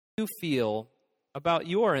you feel about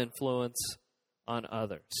your influence on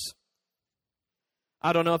others?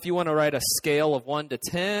 I don't know if you want to write a scale of 1 to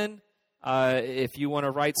 10, if you want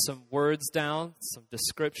to write some words down, some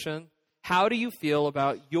description. How do you feel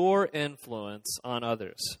about your influence on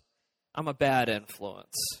others? I'm a bad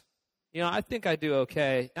influence. I think I do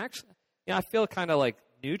okay. Actually, I feel kind of like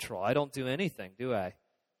neutral. I don't do anything, do I?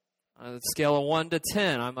 On a scale of 1 to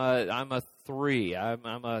 10, I'm a 3.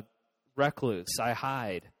 I'm a recluse. I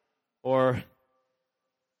hide. Or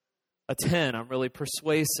a 10, I'm really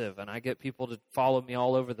persuasive, and I get people to follow me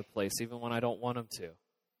all over the place, even when I don't want them to.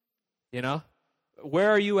 Where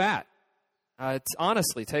are you at?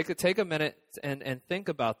 Honestly, take a minute and think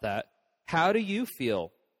about that. How do you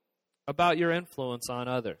feel about your influence on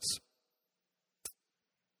others?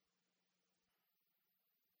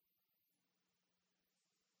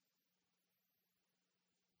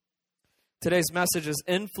 Today's message is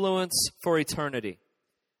Influence for Eternity.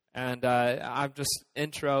 And I'm just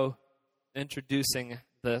introducing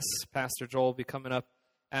this. Pastor Joel will be coming up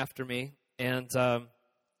after me. And,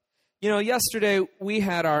 yesterday we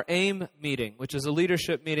had our AIM meeting, which is a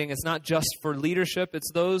leadership meeting. It's not just for leadership.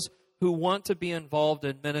 It's those who want to be involved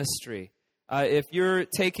in ministry. If you're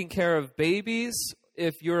taking care of babies,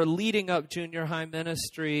 if you're leading up junior high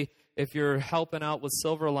ministry, if you're helping out with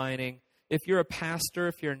Silver Lining, if you're a pastor,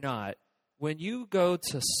 if you're not, when you go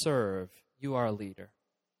to serve, you are a leader.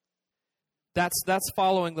 That's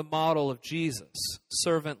following the model of Jesus,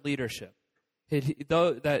 servant leadership.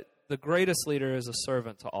 That the greatest leader is a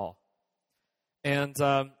servant to all. And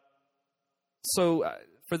so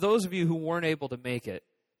for those of you who weren't able to make it,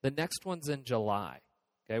 the next one's in July.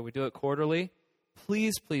 Okay, we do it quarterly.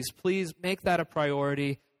 Please, please, please make that a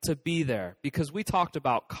priority to be there, because we talked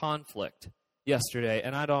about conflict yesterday,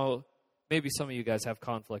 and maybe some of you guys have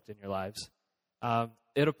conflict in your lives.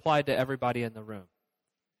 It applied to everybody in the room.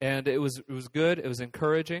 And it was good. It was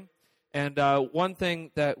encouraging. And one thing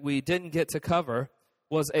that we didn't get to cover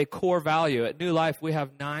was a core value. At New Life, we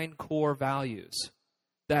have 9 core values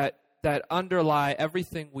that underlie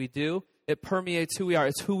everything we do. It permeates who we are.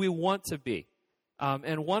 It's who we want to be.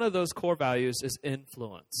 And one of those core values is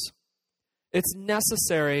influence. It's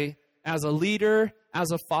necessary as a leader,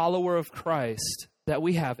 as a follower of Christ, that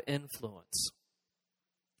we have influence.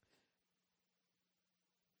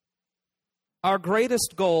 Our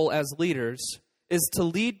greatest goal as leaders is to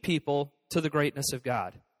lead people to the greatness of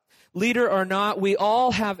God. Leader or not, we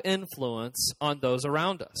all have influence on those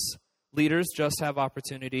around us. Leaders just have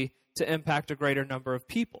opportunity to impact a greater number of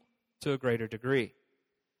people to a greater degree.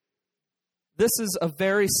 This is a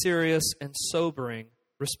very serious and sobering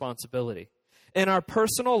responsibility. In our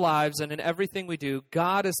personal lives and in everything we do,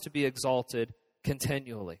 God is to be exalted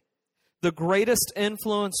continually. The greatest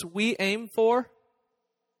influence we aim for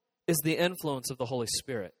is the influence of the Holy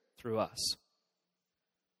Spirit through us.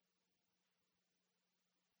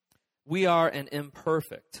 We are an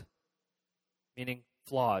imperfect, meaning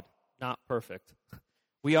flawed, not perfect.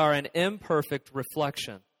 We are an imperfect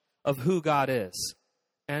reflection of who God is,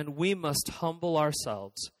 and we must humble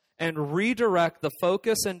ourselves and redirect the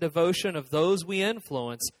focus and devotion of those we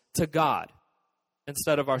influence to God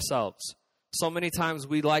instead of ourselves. So many times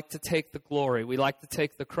we like to take the glory, we like to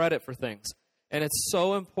take the credit for things. And it's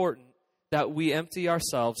so important that we empty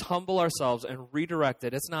ourselves, humble ourselves, and redirect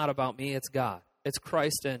it. It's not about me, it's God. It's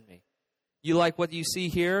Christ in me. You like what you see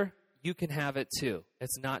here? You can have it too.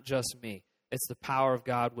 It's not just me. It's the power of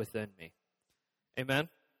God within me. Amen?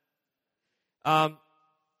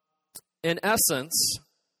 In essence,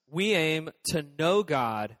 we aim to know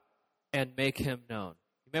God and make Him known.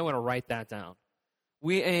 You may want to write that down.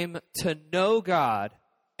 We aim to know God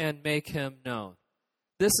and make Him known.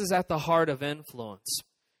 This is at the heart of influence.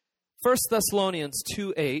 1 Thessalonians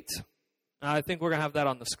 2:8, I think we're going to have that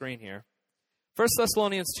on the screen here. 1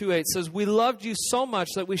 Thessalonians 2:8 says, "We loved you so much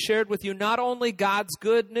that we shared with you not only God's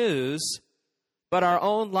good news, but our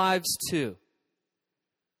own lives too."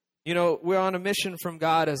 You know, we're on a mission from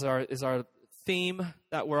God is our theme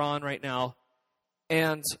that we're on right now.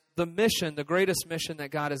 And the mission, the greatest mission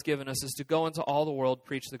that God has given us is to go into all the world,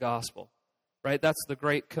 preach the gospel. Right? That's the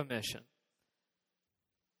Great Commission.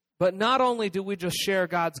 But not only do we just share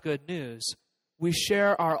God's good news, we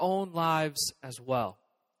share our own lives as well.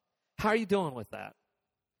 How are you doing with that?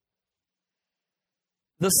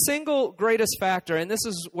 The single greatest factor, and this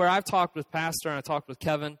is where I've talked with Pastor and I talked with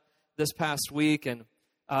Kevin this past week and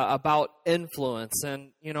about influence.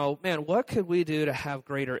 And, you know, man, what could we do to have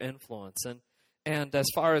greater influence? And as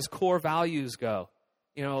far as core values go,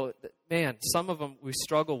 you know, man, some of them we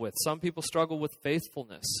struggle with. Some people struggle with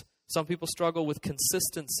faithfulness. Some people struggle with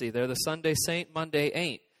consistency. They're the Sunday saint, Monday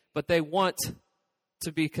ain't. But they want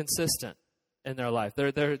to be consistent in their life.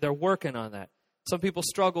 They're working on that. Some people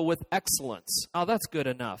struggle with excellence. Oh, that's good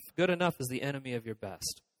enough. Good enough is the enemy of your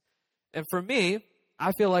best. And for me,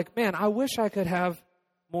 I feel like, man, I wish I could have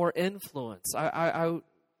more influence. I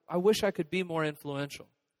wish I could be more influential.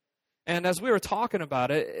 And as we were talking about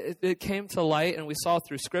it, it came to light, and we saw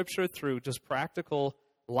through Scripture, through just practical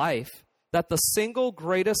life, that the single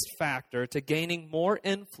greatest factor to gaining more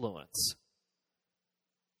influence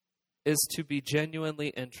is to be genuinely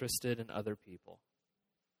interested in other people.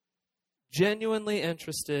 Genuinely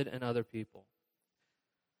interested in other people.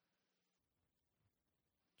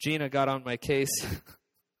 Gina got on my case.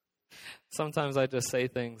 Sometimes I just say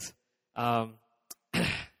things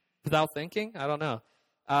without thinking. I don't know.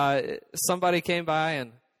 Somebody came by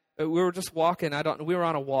and we were just walking. We were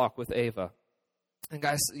on a walk with Ava, and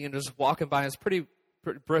guys, just walking by. It's pretty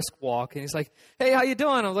brisk walk, and he's like, "Hey, how you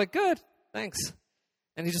doing?" I was like, "Good, thanks."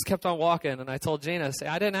 And he just kept on walking, and I told Gina,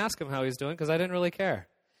 I didn't ask him how he's doing because I didn't really care.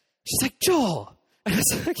 She's like, "Joel," and I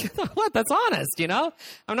was like, "You know what? That's honest,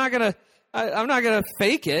 I'm not gonna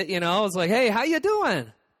fake it, I was like, "Hey, how you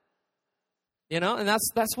doing?" And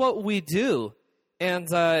that's what we do, and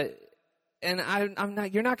I'm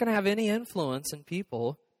not. You're not going to have any influence in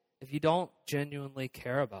people if you don't genuinely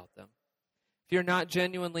care about them. If you're not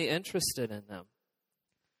genuinely interested in them,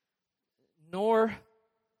 nor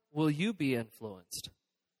will you be influenced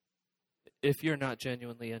if you're not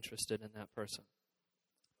genuinely interested in that person.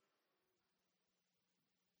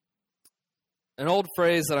 An old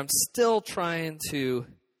phrase that I'm still trying to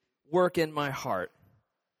work in my heart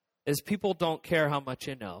is people don't care how much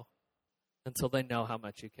you know until they know how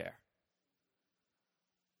much you care.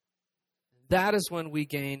 That is when we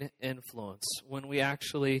gain influence, when we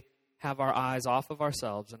actually have our eyes off of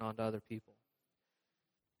ourselves and onto other people.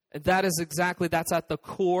 And that's at the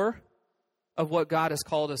core of what God has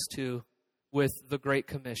called us to with the Great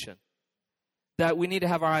Commission. That we need to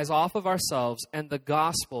have our eyes off of ourselves and the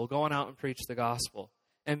gospel, going out and preach the gospel,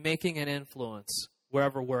 and making an influence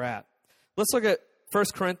wherever we're at. Let's look at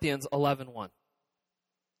 1 Corinthians 11:1.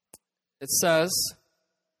 It says,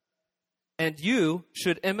 "And you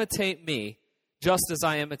should imitate me just as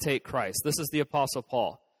I imitate Christ." This is the Apostle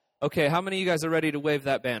Paul. Okay, how many of you guys are ready to wave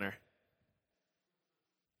that banner?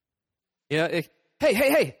 Yeah.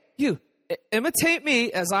 Hey, you, imitate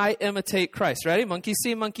me as I imitate Christ. Ready? Monkey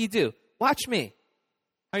see, monkey do. Watch me.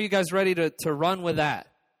 Are you guys ready to run with that?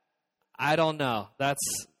 I don't know. That's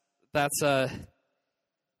how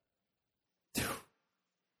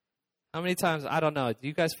many times? I don't know. Do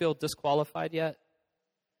you guys feel disqualified yet?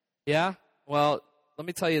 Yeah? Well, let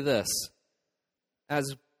me tell you this.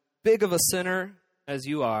 As big of a sinner as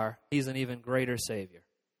you are, he's an even greater Savior.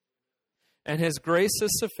 And his grace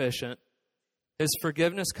is sufficient. His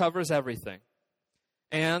forgiveness covers everything.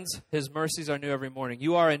 And his mercies are new every morning.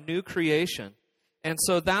 You are a new creation. And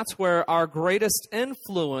so that's where our greatest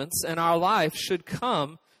influence in our life should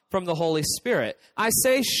come from the Holy Spirit. I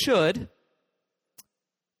say should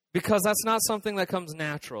because that's not something that comes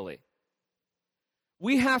naturally.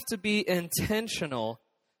 We have to be intentional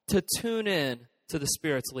to tune in to the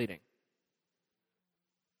Spirit's leading.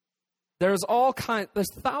 There's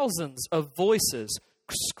thousands of voices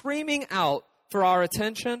screaming out for our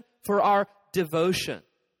attention, for our devotion,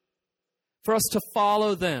 for us to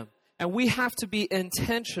follow them. And we have to be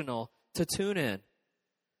intentional to tune in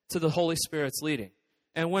to the Holy Spirit's leading.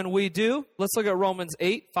 And when we do, let's look at Romans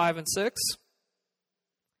 8:5-6.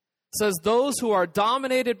 It says, "Those who are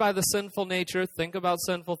dominated by the sinful nature think about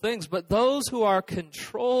sinful things, but those who are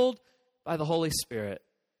controlled by the Holy Spirit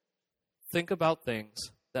think about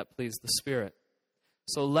things that please the Spirit."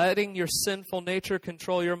 So letting your sinful nature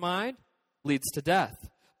control your mind leads to death.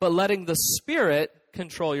 But letting the Spirit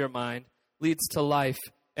control your mind leads to life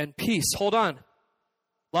and peace. Hold on.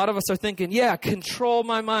 A lot of us are thinking, yeah, control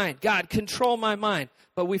my mind. God, control my mind.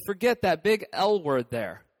 But we forget that big L word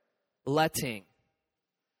there. Letting.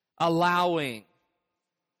 Allowing.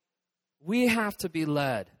 We have to be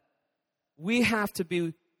led. We have to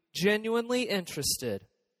be genuinely interested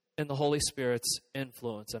in the Holy Spirit's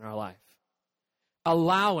influence in our life.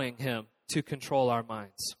 Allowing Him to control our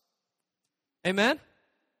minds. Amen?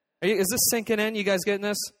 Is this sinking in? You guys getting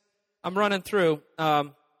this? I'm running through.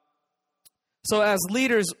 So as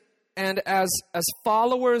leaders and as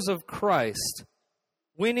followers of Christ,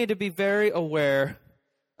 we need to be very aware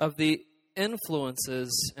of the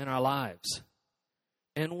influences in our lives,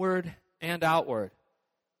 inward and outward.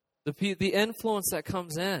 The influence that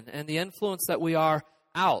comes in and the influence that we are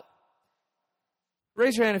out.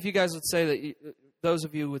 Raise your hand if you guys would say that, those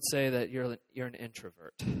of you would say that you're an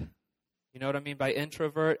introvert. You know what I mean by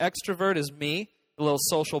introvert? Extrovert is me, the little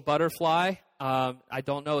social butterfly. I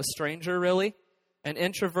don't know a stranger, really. An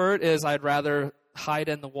introvert is I'd rather hide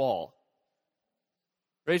in the wall.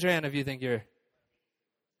 Raise your hand if you think you're...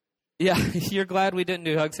 Yeah, you're glad we didn't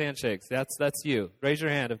do hugs, handshakes. That's you. Raise your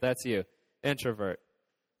hand if that's you. Introvert.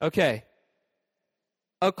 Okay.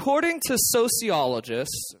 According to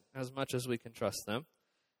sociologists, as much as we can trust them,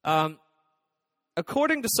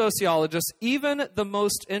 according to sociologists, even the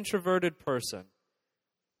most introverted person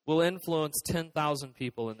will influence 10,000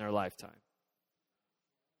 people in their lifetime.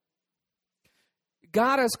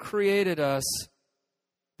 God has created us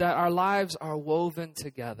that our lives are woven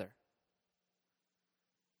together.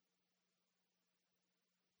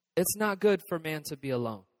 It's not good for man to be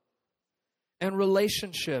alone. And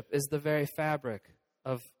relationship is the very fabric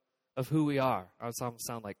of who we are. I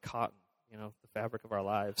sound like cotton, the fabric of our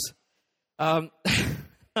lives. And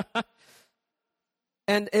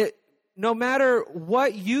no matter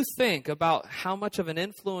what you think about how much of an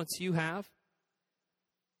influence you have,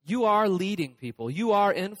 you are leading people. You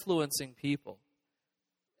are influencing people.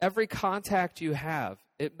 Every contact you have,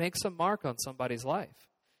 it makes a mark on somebody's life.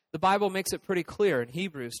 The Bible makes it pretty clear in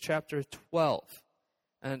Hebrews chapter 12.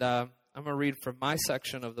 And I'm going to read from my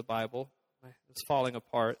section of the Bible. It's falling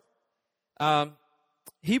apart.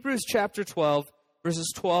 Hebrews chapter 12,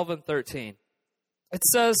 verses 12 and 13. It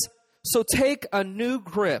says, "So take a new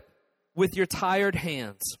grip with your tired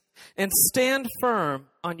hands and stand firm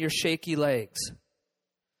on your shaky legs.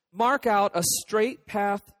 Mark out a straight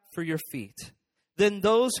path for your feet. Then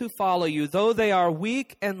those who follow you, though they are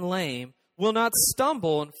weak and lame, will not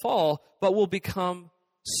stumble and fall, but will become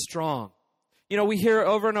strong." We hear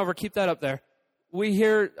over and over, keep that up there. We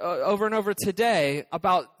hear over and over today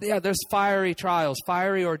about, there's fiery trials,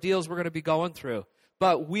 fiery ordeals we're going to be going through.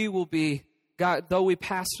 But we will be, God, though we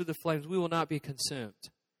pass through the flames, we will not be consumed.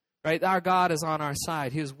 Right? Our God is on our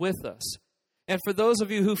side. He is with us. And for those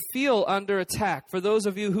of you who feel under attack, for those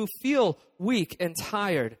of you who feel weak and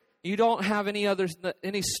tired, you don't have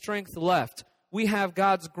any strength left, we have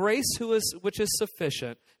God's grace which is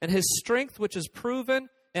sufficient, and His strength which is proven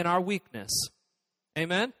in our weakness.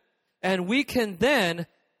 Amen? And we can then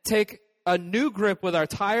take a new grip with our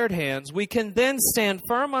tired hands. We can then stand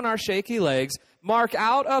firm on our shaky legs, mark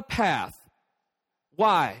out a path.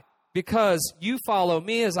 Why? Because you follow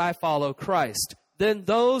me as I follow Christ. Then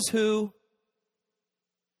those who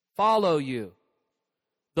follow you,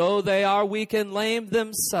 though they are weak and lame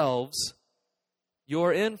themselves,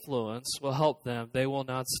 your influence will help them. They will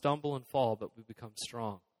not stumble and fall, but will become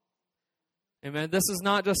strong. Amen. This is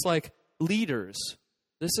not just like leaders.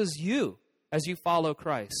 This is you as you follow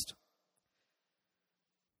Christ.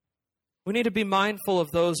 We need to be mindful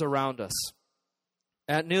of those around us.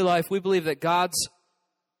 At New Life, we believe that God's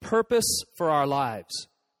purpose for our lives.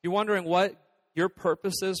 You're wondering what your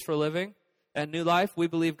purpose is for living? At New Life, we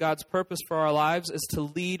believe God's purpose for our lives is to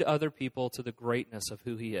lead other people to the greatness of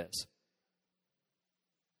who He is.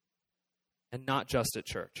 And not just at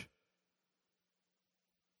church.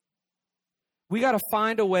 We got to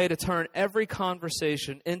find a way to turn every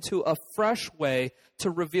conversation into a fresh way to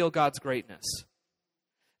reveal God's greatness.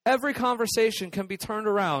 Every conversation can be turned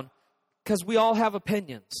around because we all have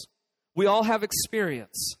opinions. We all have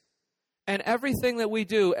experience. And everything that we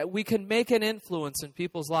do, we can make an influence in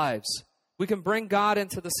people's lives. We can bring God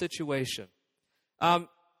into the situation.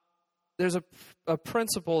 There's a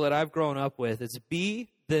principle that I've grown up with. It's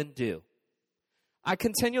be, then do. I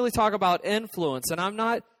continually talk about influence, and I'm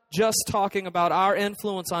not just talking about our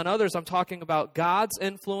influence on others. I'm talking about God's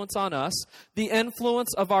influence on us, the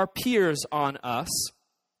influence of our peers on us.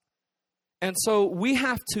 And so we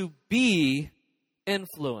have to be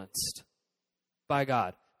influenced by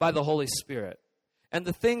God, by the Holy Spirit. And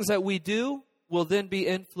the things that we do will then be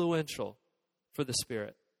influential for the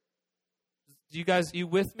Spirit. You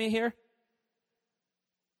with me here?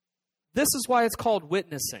 This is why it's called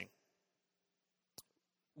witnessing.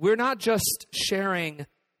 We're not just sharing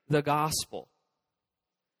the gospel.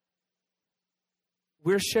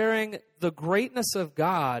 We're sharing the greatness of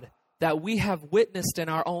God that we have witnessed in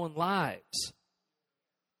our own lives.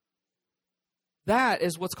 That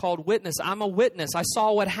is what's called witness. I'm a witness. I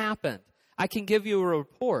saw what happened. I can give you a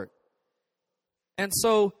report. And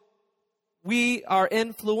so we are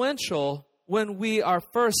influential when we are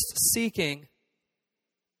first seeking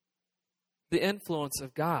the influence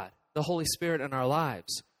of God, the Holy Spirit in our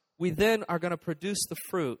lives. We then are going to produce the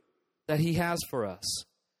fruit that He has for us.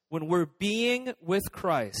 When we're being with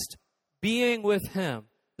Christ, being with Him,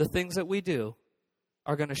 the things that we do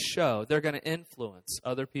are going to show, they're going to influence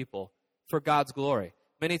other people for God's glory.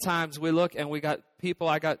 Many times we look and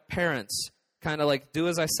I got parents kind of like, do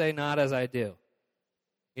as I say, not as I do.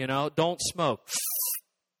 Don't smoke.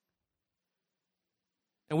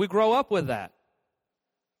 And we grow up with that.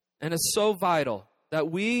 And it's so vital that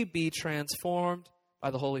we be transformed by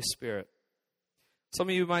the Holy Spirit. Some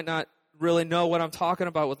of you might not really know what I'm talking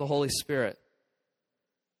about with the Holy Spirit.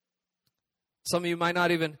 Some of you might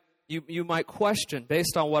not even, you might question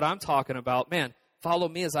based on what I'm talking about. Man, follow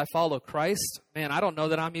me as I follow Christ. Man, I don't know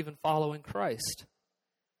that I'm even following Christ.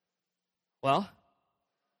 Well,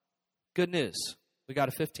 good news. We got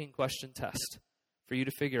a 15-question test for you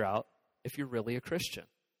to figure out if you're really a Christian.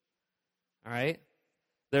 All right?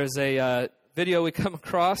 There's a video we come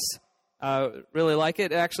across. Really like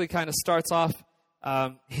it. It actually kind of starts off,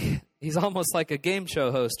 he's almost like a game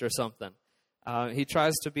show host or something. He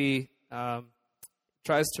tries to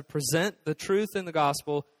present the truth in the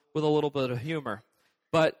gospel with a little bit of humor.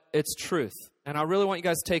 But it's truth. And I really want you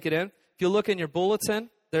guys to take it in. If you look in your bulletin,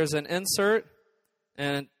 there's an insert,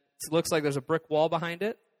 and it looks like there's a brick wall behind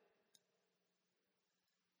it.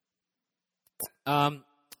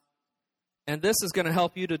 And this is going to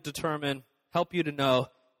help you to know,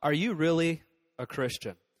 are you really a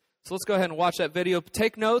Christian? So let's go ahead and watch that video.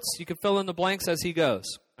 Take notes. You can fill in the blanks as he goes.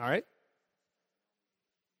 All right?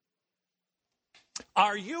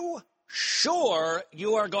 Are you sure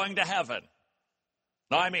you are going to heaven?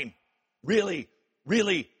 No, I mean, really,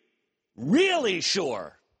 really, really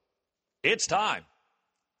sure. It's time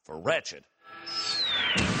for Wretched.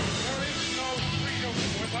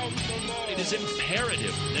 It is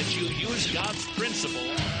imperative that you use God's principle.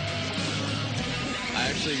 I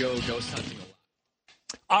actually go ghost hunting a lot.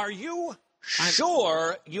 Are you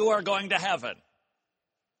sure you are going to heaven?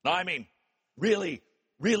 No, I mean, really,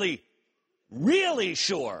 really, really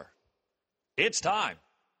sure. It's time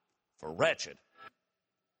for Wretched.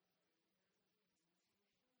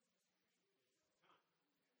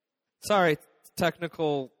 Sorry,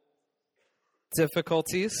 technical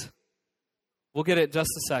difficulties. We'll get it in just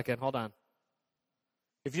a second. Hold on.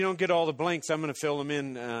 If you don't get all the blanks, I'm going to fill them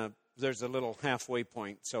in. There's a little halfway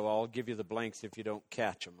point, so I'll give you the blanks if you don't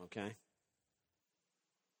catch them, okay?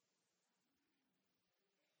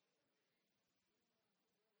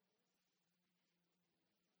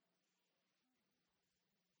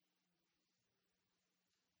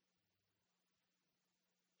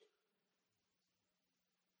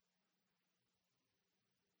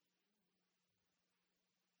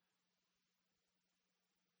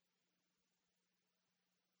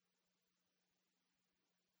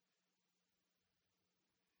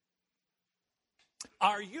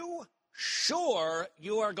 Are you sure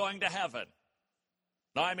you are going to heaven?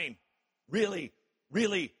 No, I mean, really,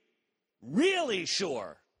 really, really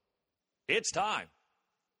sure. It's time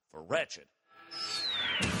for Wretched.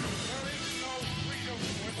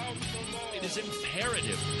 It is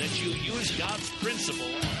imperative that you use God's principle.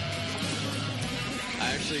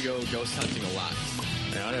 I actually go ghost hunting a lot.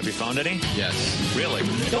 Yeah, have you found any? Yes. Really?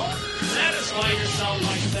 Don't satisfy yourself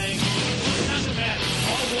by saying, it doesn't matter.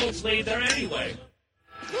 All roads lead there anyway.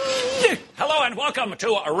 Hello and welcome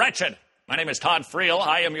to Wretched. My name is Todd Friel.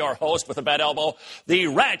 I am your host with a bad elbow. The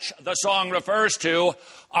wretch the song refers to.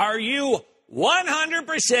 Are you 100%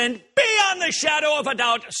 beyond the shadow of a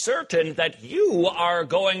doubt certain that you are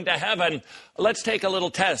going to heaven? Let's take a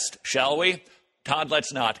little test, shall we? Todd,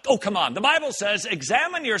 let's not. Oh, come on. The Bible says,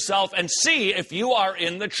 examine yourself and see if you are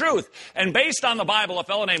in the truth. And based on the Bible, a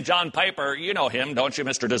fellow named John Piper, you know him, don't you,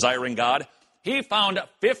 Mr. Desiring God? He found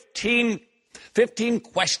 15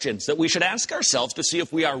 questions that we should ask ourselves to see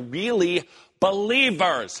if we are really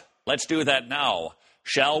believers. Let's do that now,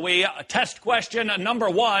 shall we? Test question number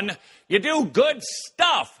 1. You do good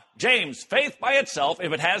stuff. James, faith by itself,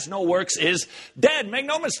 if it has no works, is dead. Make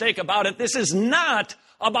no mistake about it. This is not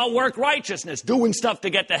about work righteousness, doing stuff to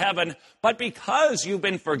get to heaven. But because you've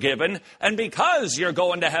been forgiven and because you're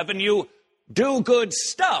going to heaven, you do good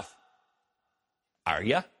stuff. Are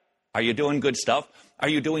you? Are you doing good stuff? Are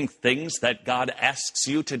you doing things that God asks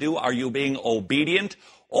you to do? Are you being obedient?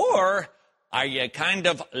 Or are you kind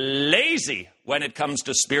of lazy when it comes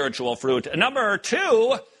to spiritual fruit? Number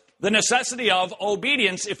 2, the necessity of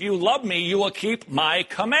obedience. If you love me, you will keep my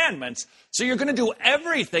commandments. So you're going to do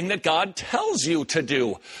everything that God tells you to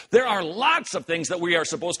do. There are lots of things that we are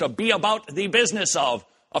supposed to be about the business of.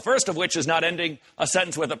 A first of which is not ending a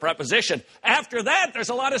sentence with a preposition. After that, there's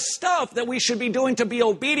a lot of stuff that we should be doing to be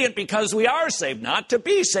obedient because we are saved. Not to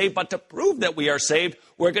be saved, but to prove that we are saved,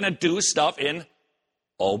 we're going to do stuff in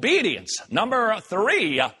obedience. Number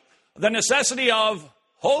 3, the necessity of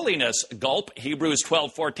holiness. Gulp, Hebrews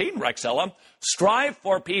 12:14, Rexella. Strive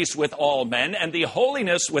for peace with all men and the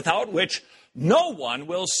holiness without which no one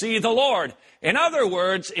will see the Lord. In other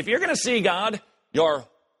words, if you're going to see God, you're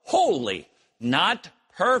holy, not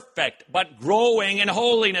perfect, but growing in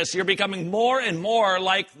holiness. You're becoming more and more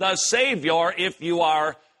like the Savior if you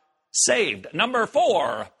are saved. Number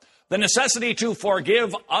 4, the necessity to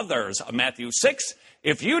forgive others. Matthew 6,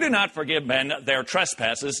 if you do not forgive men their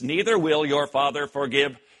trespasses, neither will your Father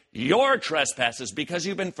forgive your trespasses. Because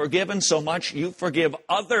you've been forgiven so much, you forgive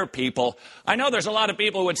other people. I know there's a lot of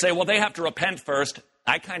people who would say, well, they have to repent first.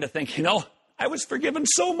 I kind of think, I was forgiven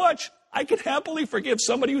so much. I can happily forgive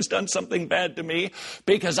somebody who's done something bad to me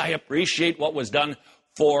because I appreciate what was done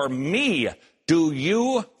for me. Do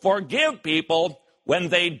you forgive people when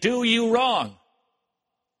they do you wrong?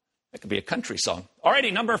 That could be a country song.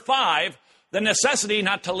 Alrighty, number 5, the necessity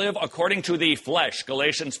not to live according to the flesh.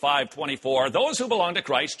 Galatians 5:24. Those who belong to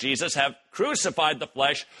Christ Jesus have crucified the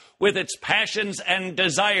flesh with its passions and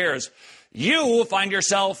desires. You find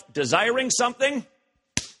yourself desiring something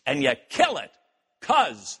and you kill it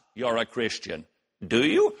because you're a Christian. Do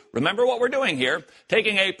you? Remember what we're doing here.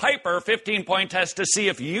 Taking a Piper 15-point test to see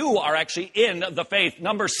if you are actually in the faith.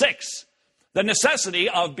 Number 6. The necessity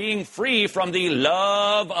of being free from the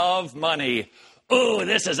love of money. Oh,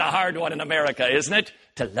 this is a hard one in America, isn't it?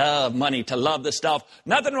 To love money, to love the stuff.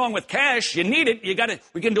 Nothing wrong with cash. You need it.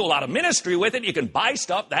 We can do a lot of ministry with it. You can buy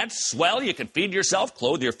stuff. That's swell. You can feed yourself,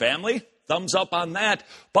 clothe your family. Thumbs up on that.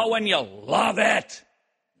 But when you love it,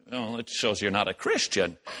 well, it shows you're not a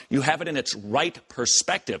Christian. You have it in its right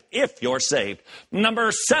perspective if you're saved.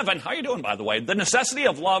 Number 7, how are you doing, by the way? The necessity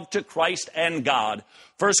of love to Christ and God.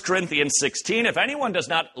 1 Corinthians 16, if anyone does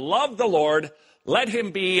not love the Lord, let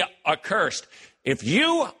him be accursed. If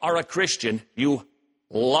you are a Christian, you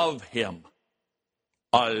love him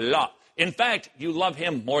a lot. In fact, you love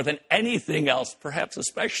him more than anything else, perhaps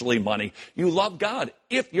especially money. You love God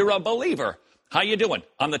if you're a believer. How you doing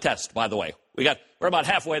on the test, by the way? We're about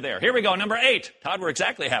halfway there. Here we go, number 8. Todd, we're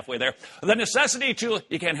exactly halfway there. The necessity to,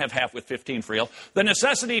 you can't have half with 15 for real. The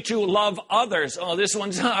necessity to love others. Oh, this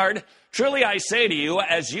one's hard. Truly I say to you,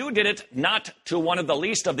 as you did it not to one of the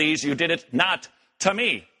least of these, you did it not to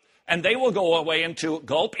me. And they will go away into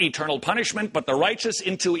gulp, eternal punishment, but the righteous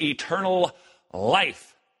into eternal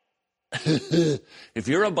life. If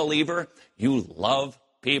you're a believer, you love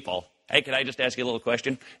people. Hey, can I just ask you a little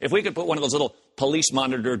question? If we could put one of those little police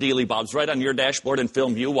monitor dealy bobs right on your dashboard and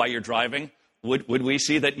film you while you're driving, would we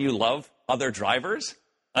see that you love other drivers?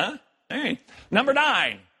 Huh? Hey. Number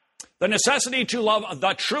 9, the necessity to love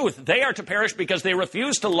the truth. They are to perish because they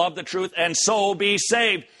refuse to love the truth and so be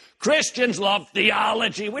saved. Christians love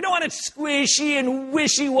theology. We don't want it squishy and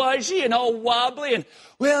wishy-washy and all wobbly and,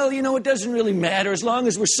 well, it doesn't really matter as long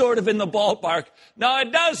as we're sort of in the ballpark. No,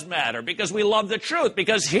 it does matter because we love the truth,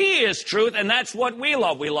 because he is truth, and that's what we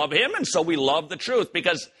love. We love him, and so we love the truth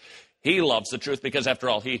because he loves the truth, because after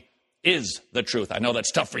all, he is the truth. I know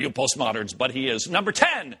that's tough for you postmoderns, but he is. Number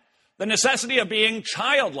 10. The necessity of being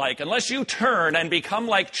childlike. Unless you turn and become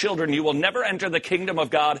like children, you will never enter the kingdom of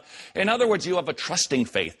God. In other words, you have a trusting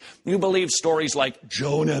faith. You believe stories like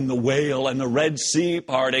Jonah and the whale and the Red Sea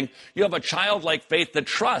parting. You have a childlike faith that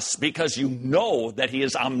trusts because you know that he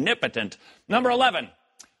is omnipotent. Number 11,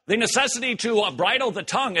 the necessity to bridle the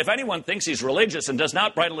tongue. If anyone thinks he's religious and does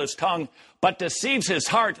not bridle his tongue, but deceives his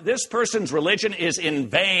heart, this person's religion is in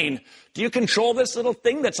vain. Do you control this little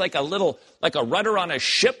thing that's like a rudder on a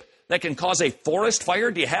ship that can cause a forest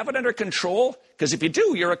fire? Do you have it under control? Because if you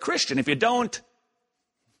do, you're a Christian. If you don't,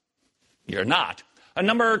 you're not. And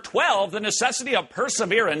number 12, the necessity of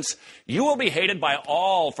perseverance. You will be hated by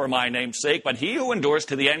all for my name's sake, but he who endures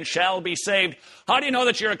to the end shall be saved. How do you know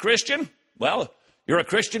that you're a Christian? Well, you're a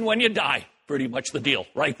Christian when you die. Pretty much the deal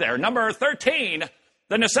right there. Number 13,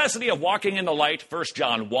 the necessity of walking in the light, 1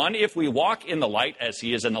 John 1. If we walk in the light as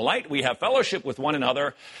he is in the light, we have fellowship with one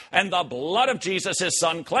another, and the blood of Jesus, his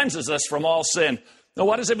son, cleanses us from all sin. Now,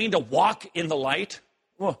 what does it mean to walk in the light?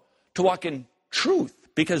 Well, to walk in truth,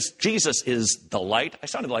 because Jesus is the light. I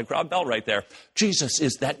sounded like Rob Bell right there. Jesus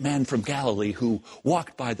is that man from Galilee who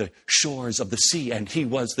walked by the shores of the sea, and he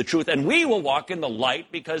was the truth. And we will walk in the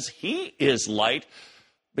light because he is light,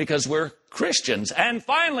 because we're Christians. And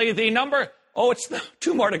finally, the number... Oh, it's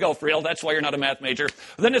 2 more to go, Friel. That's why you're not a math major.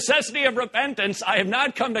 The necessity of repentance. I have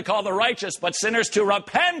not come to call the righteous, but sinners to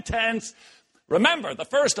repentance. Remember, the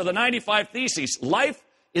first of the 95 Theses. Life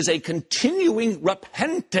is a continuing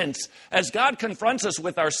repentance. As God confronts us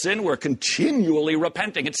with our sin, we're continually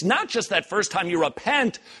repenting. It's not just that first time you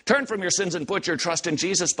repent, turn from your sins and put your trust in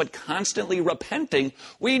Jesus, but constantly repenting.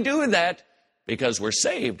 We do that because we're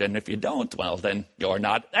saved. And if you don't, well, then you're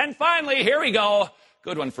not. And finally, here we go.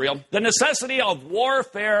 Good one, Friel. The necessity of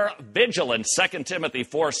warfare vigilance, 2 Timothy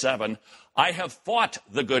 4:7. I have fought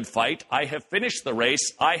the good fight. I have finished the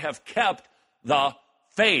race. I have kept the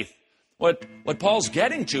faith. What Paul's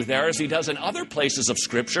getting to there, as he does in other places of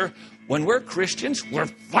Scripture, when we're Christians, we're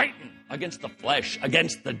fighting against the flesh,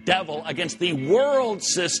 against the devil, against the world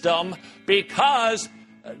system, because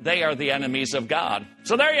they are the enemies of God.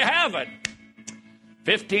 So there you have it.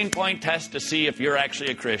 15-point test to see if you're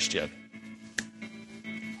actually a Christian.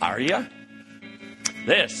 Are you?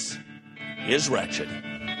 This is Wretched.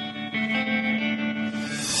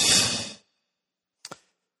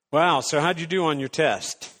 Wow, so how'd you do on your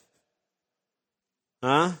test?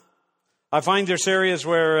 Huh? I find there's areas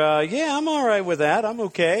where, I'm all right with that. I'm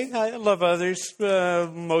okay. I love others,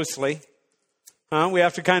 mostly. We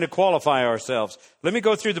have to kind of qualify ourselves. Let me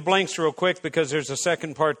go through the blanks real quick because there's a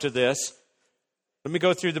second part to this. Let me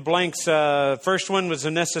go through the blanks. First one was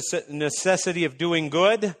the necessity of doing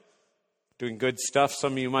good. Doing good stuff,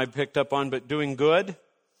 some of you might have picked up on, but doing good.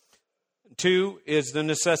 2 is the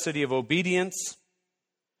necessity of obedience.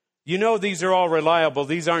 You know these are all reliable.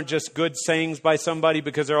 These aren't just good sayings by somebody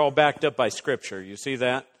because they're all backed up by Scripture. You see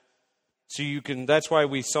that? So that's why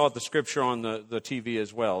we saw the Scripture on the TV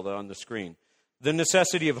as well, on the screen. The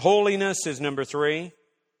necessity of holiness is number 3.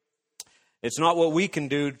 It's not what we can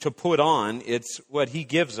do to put on. It's what He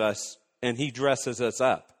gives us, and He dresses us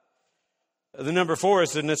up. The number 4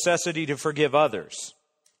 is the necessity to forgive others.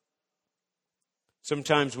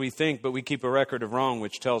 Sometimes we think, but we keep a record of wrong,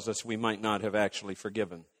 which tells us we might not have actually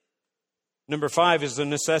forgiven. Number 5 is the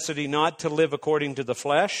necessity not to live according to the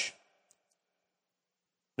flesh.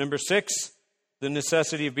 Number 6, the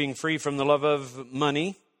necessity of being free from the love of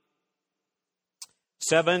money.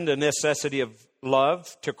 7, the necessity of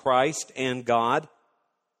love to Christ and God.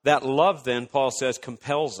 That love, then, Paul says,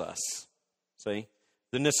 compels us. See?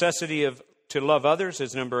 The necessity to love others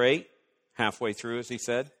is number 8, halfway through, as he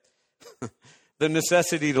said. The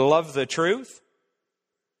necessity to love the truth.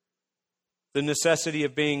 The necessity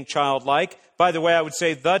of being childlike. By the way, I would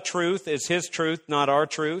say the truth is His truth, not our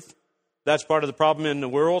truth. That's part of the problem in the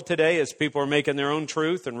world today, is people are making their own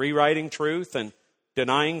truth and rewriting truth and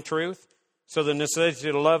denying truth. So the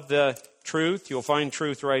necessity to love the truth, you'll find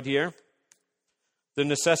truth right here. The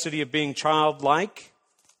necessity of being childlike.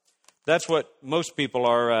 That's what most people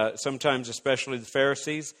are, sometimes especially the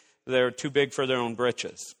Pharisees. They're too big for their own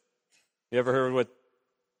britches. You ever heard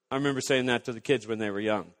I remember saying that to the kids when they were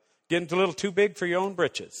young. Getting a little too big for your own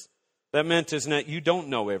britches. That meant isn't that you don't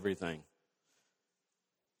know everything.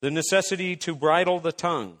 The necessity to bridle the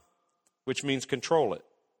tongue, which means control it.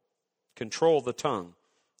 Control the tongue.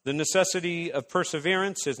 The necessity of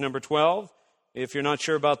perseverance is number 12. If you're not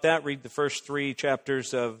sure about that, read the first 3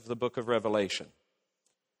 chapters of the book of Revelation.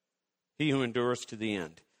 He who endures to the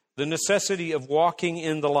end. The necessity of walking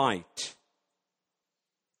in the light.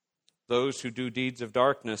 Those who do deeds of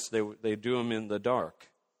darkness, they do them in the dark.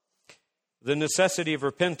 The necessity of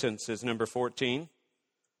repentance is number 14.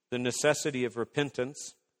 The necessity of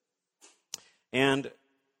repentance. And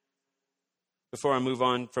before I move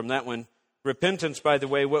on from that one, repentance, by the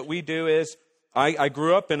way, what we do is, I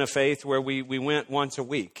grew up in a faith where we went once a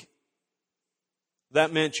week.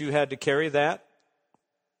 That meant you had to carry that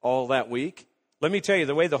all that week. Let me tell you,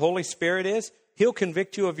 the way the Holy Spirit is, He'll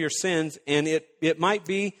convict you of your sins, and it might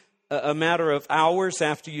be a matter of hours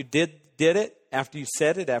after you did it, after you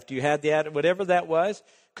said it, after you had the attitude, whatever that was.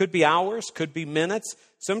 Could be hours, could be minutes.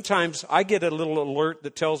 Sometimes I get a little alert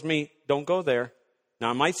that tells me, don't go there.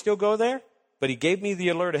 Now, I might still go there, but He gave me the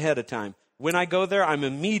alert ahead of time. When I go there, I'm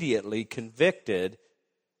immediately convicted,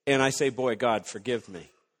 and I say, boy, God, forgive me.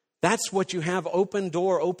 That's what you have, open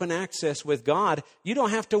door, open access with God. You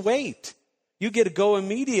don't have to wait. You get to go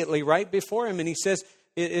immediately right before Him. And He says,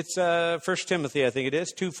 it's 1 Timothy, I think it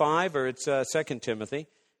is, 2:5, or it's 2 Timothy.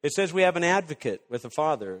 It says we have an advocate with the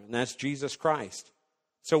Father, and that's Jesus Christ.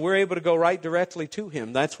 So we're able to go right directly to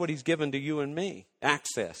Him. That's what He's given to you and me,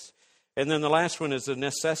 access. And then the last one is the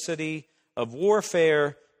necessity of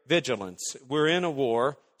warfare vigilance. We're in a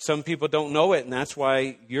war. Some people don't know it, and that's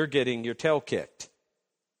why you're getting your tail kicked.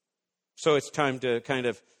 So it's time to kind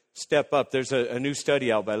of step up. There's a new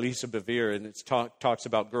study out by Lisa Bevere, and it talks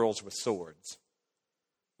about girls with swords.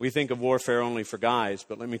 We think of warfare only for guys,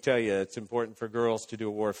 but let me tell you, it's important for girls to do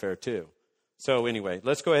warfare too. So anyway,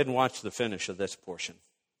 let's go ahead and watch the finish of this portion.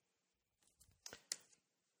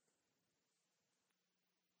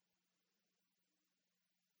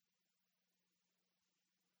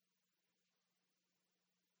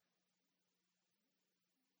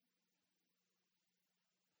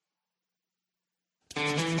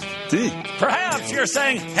 Perhaps you're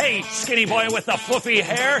saying, hey, skinny boy with the fluffy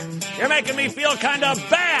hair, you're making me feel kind of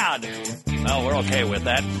bad. Well, we're okay with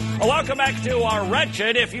that. Well, welcome back to our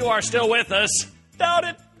Wretched. If you are still with us, doubt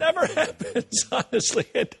it. never happens. Honestly,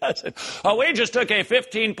 it doesn't. We just took a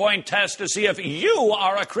 15-point test to see if you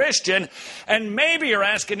are a Christian. And maybe you're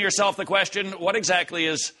asking yourself the question, what exactly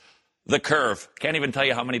is the curve? Can't even tell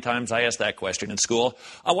you how many times I asked that question in school.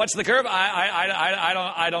 What's the curve?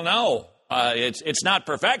 I don't know. It's not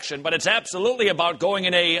perfection, but it's absolutely about going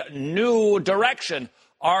in a new direction.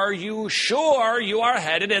 Are you sure you are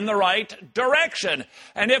headed in the right direction?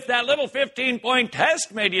 And if that little 15-point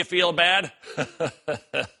test made you feel bad,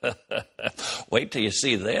 wait till you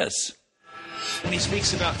see this. When he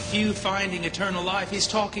speaks about few finding eternal life, he's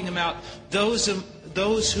talking about those who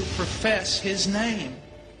profess his name.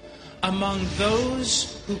 Among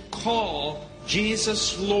those who call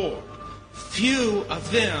Jesus Lord, few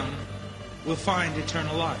of them will find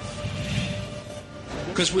eternal life.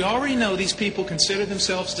 Because we already know these people consider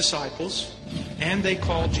themselves disciples, and they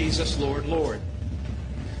call Jesus Lord, Lord.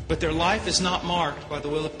 But their life is not marked by the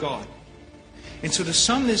will of God. And so to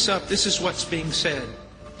sum this up, this is what's being said.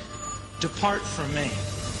 Depart from me.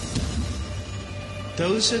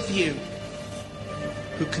 Those of you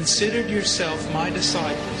who considered yourself my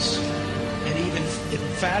disciples and even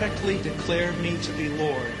emphatically declared me to be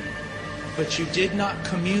Lord, but you did not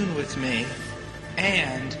commune with me,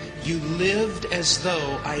 and you lived as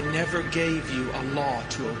though I never gave you a law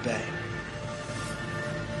to obey.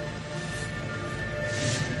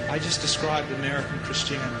 I just described American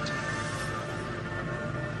Christianity.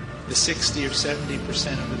 The 60 or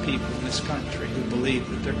 70% of the people in this country who believe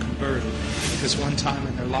that they're converted because one time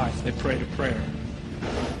in their life they prayed a prayer.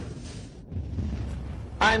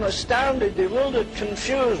 I'm astounded, bewildered,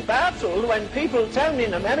 confused, baffled when people tell me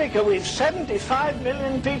in America we've 75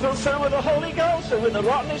 million people filled with the Holy Ghost and we're the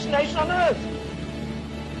rottenest nation on earth.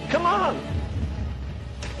 Come on.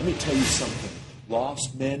 Let me tell you something.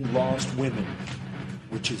 Lost men, lost women,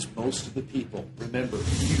 which is most of the people. Remember,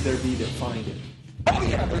 you there be to find it. Oh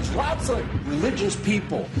yeah, there's lots of religious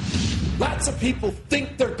people. Lots of people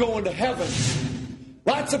think they're going to heaven.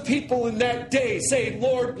 Lots of people in that day say,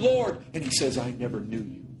 Lord, Lord. And he says, I never knew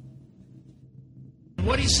you.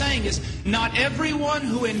 What he's saying is, not everyone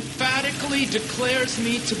who emphatically declares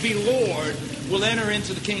me to be Lord will enter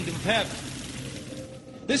into the kingdom of heaven.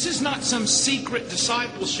 This is not some secret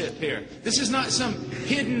discipleship here. This is not some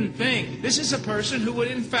hidden thing. This is a person who would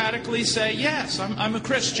emphatically say, yes, I'm a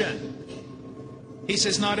Christian. He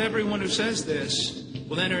says, not everyone who says this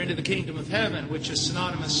will enter into the kingdom of heaven, which is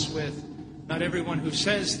synonymous with not everyone who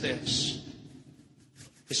says this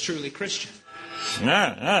is truly Christian.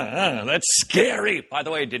 That's scary. By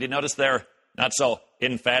the way, did you notice they're not so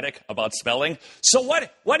emphatic about spelling? So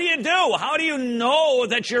what do you do? How do you know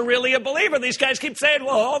that you're really a believer? These guys keep saying,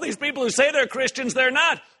 well, all these people who say they're Christians, they're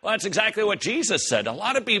not. Well, that's exactly what Jesus said. A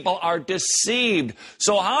lot of people are deceived.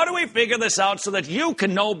 So how do we figure this out so that you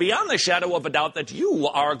can know beyond the shadow of a doubt that you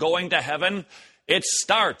are going to heaven? It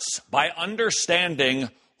starts by understanding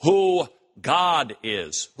who God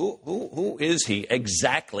is. Who is he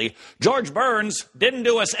exactly? George Burns didn't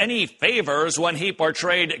do us any favors when he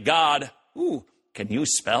portrayed God. Ooh, can you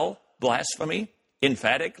spell blasphemy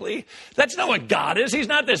emphatically? That's not what God is. He's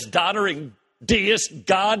not this doddering deist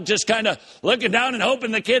God just kind of looking down and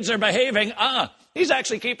hoping the kids are behaving. He's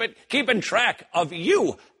actually keeping track of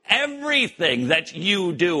you. Everything that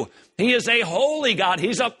you do. He is a holy God.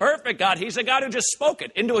 He's a perfect God. He's a God who just spoke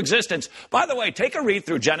it into existence. By the way, take a read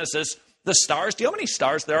through Genesis. The stars, do you know how many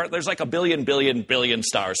stars there are? There's like a billion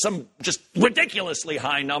stars, some just ridiculously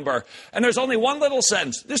high number. And there's only one little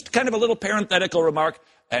sentence, just kind of a little parenthetical remark,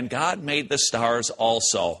 and God made the stars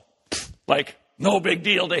also. Like, no big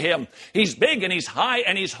deal to him. He's big and he's high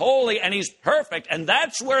and he's holy and he's perfect. And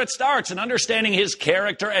that's where it starts, in understanding his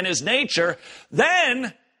character and his nature.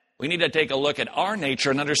 Then we need to take a look at our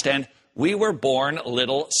nature and understand we were born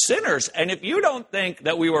little sinners. And if you don't think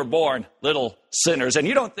that we were born little sinners, and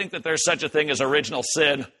you don't think that there's such a thing as original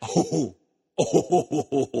sin,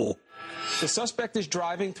 The suspect is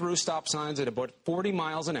driving through stop signs at about 40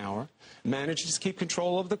 miles an hour, manages to keep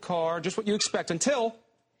control of the car, just what you expect, until,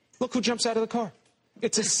 look who jumps out of the car.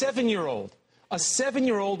 It's a 7-year-old. A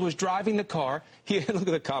 7-year-old was driving the car. Look at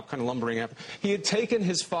the cop kind of lumbering after. He had taken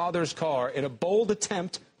his father's car in a bold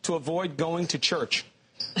attempt to avoid going to church.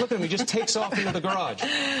 Look at him. He just takes off into the garage.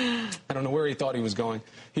 I don't know where he thought he was going.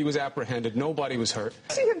 He was apprehended. Nobody was hurt.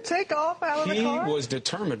 See him take off out of the car? He was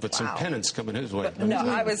determined, but some penance coming his way. No,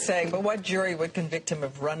 I was saying, but what jury would convict him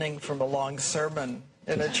of running from a long sermon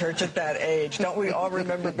in a church at that age. Don't we all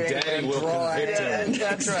remember being Daddy will drawing? convict him.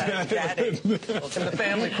 That's right, Daddy. In the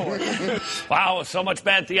family court. Wow, so much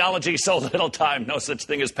bad theology, so little time. No such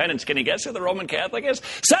thing as penance. Can you guess who the Roman Catholic is?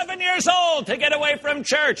 7 years old to get away from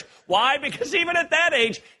church. Why? Because even at that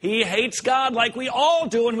age, he hates God like we all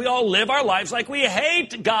do, and we all live our lives like we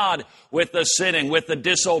hate God, with the sinning, with the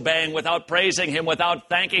disobeying, without praising Him, without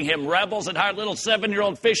thanking Him. Rebels at heart, little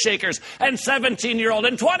 7-year-old fish shakers and 17-year-old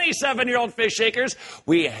and 27-year-old fish shakers.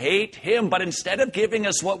 We hate Him, but instead of giving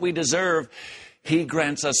us what we deserve, He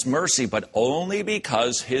grants us mercy, but only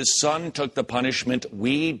because His Son took the punishment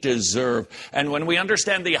we deserve. And when we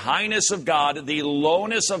understand the highness of God, the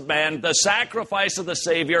lowness of man, the sacrifice of the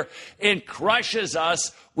Savior, it crushes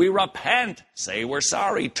us. We repent, say we're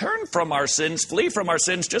sorry, turn from our sins, flee from our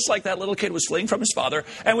sins, just like that little kid was fleeing from his father,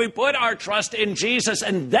 and we put our trust in Jesus,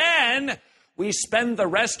 and then we spend the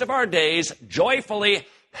rest of our days joyfully,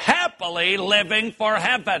 happily living for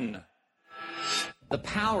heaven. The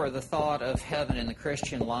power of the thought of heaven in the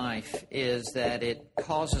Christian life is that it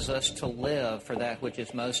causes us to live for that which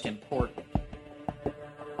is most important.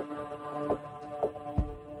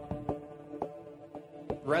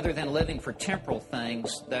 Rather than living for temporal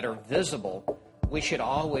things that are visible, we should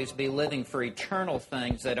always be living for eternal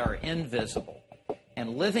things that are invisible.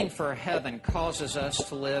 And living for heaven causes us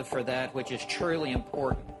to live for that which is truly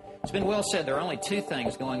important. It's been well said there are only two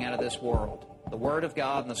things going out of this world: the Word of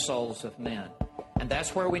God and the souls of men. And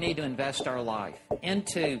that's where we need to invest our life,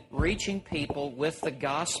 into reaching people with the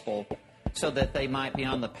gospel so that they might be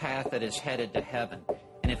on the path that is headed to heaven.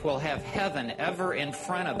 And if we'll have heaven ever in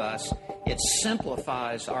front of us, it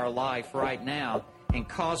simplifies our life right now and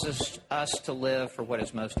causes us to live for what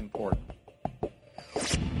is most important.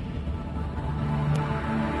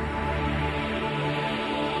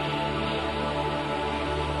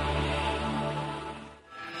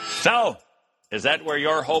 So, is that where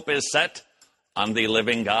your hope is set? On the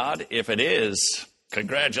living God? If it is,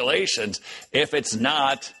 congratulations. If it's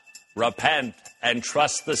not, repent and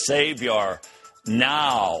trust the Savior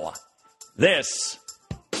now. This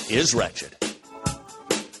is Wretched.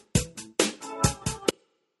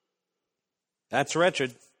 That's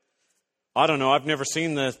Wretched. I don't know. I've never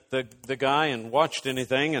seen the guy and watched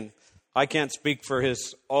anything, and I can't speak for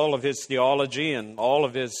all of his theology and all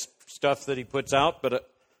of his stuff that he puts out, but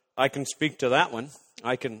I can speak to that one.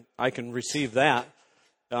 I can receive that.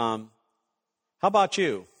 How about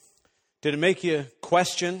you? Did it make you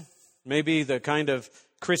question maybe the kind of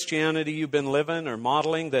Christianity you've been living or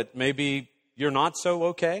modeling, that maybe you're not so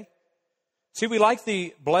okay? See, we like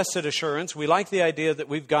the blessed assurance. We like the idea that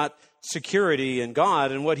we've got security in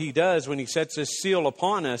God, and what He does when He sets His seal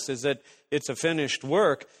upon us is that it's a finished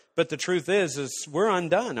work. But the truth is we're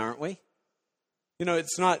undone, aren't we? You know,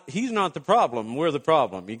 He's not the problem. We're the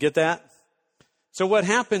problem. You get that? So what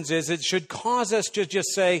happens is it should cause us to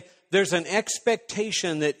just say, there's an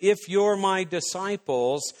expectation that if you're my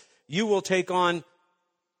disciples, you will take on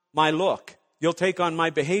my look. You'll take on my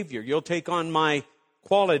behavior. You'll take on my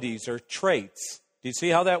qualities or traits. Do you see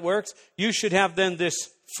how that works? You should have then this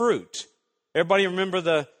fruit. Everybody remember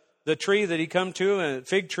the tree that he come to, a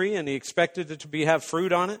fig tree, and he expected it to have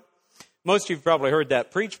fruit on it? Most of you have probably heard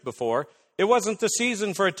that preached before. It wasn't the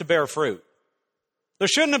season for it to bear fruit. There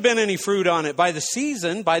shouldn't have been any fruit on it. By the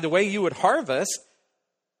season, by the way you would harvest,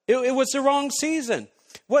 it was the wrong season.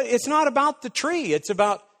 It's not about the tree. It's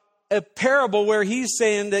about a parable where he's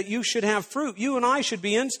saying that you should have fruit. You and I should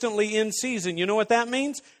be instantly in season. You know what that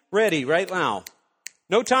means? Ready right now.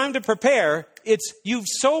 No time to prepare. You've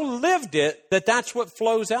so lived it that that's what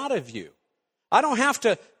flows out of you. I don't have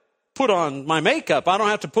to put on my makeup. I don't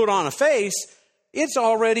have to put on a face. It's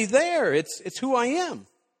already there. It's who I am.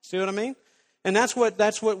 See what I mean? And that's what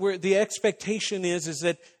the expectation is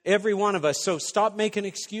that every one of us. So stop making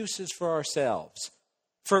excuses for ourselves.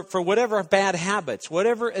 For whatever bad habits,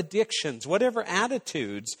 whatever addictions, whatever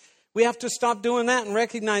attitudes, we have to stop doing that and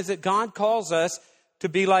recognize that God calls us to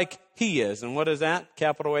be like He is. And what is that?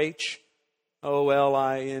 Capital H-O-L-I-N-E-S-S.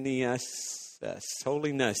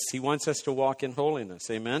 Holiness. He wants us to walk in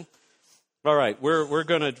holiness. Amen? All right, we're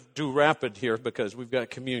going to do rapid here because we've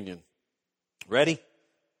got communion. Ready?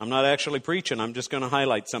 I'm not actually preaching. I'm just going to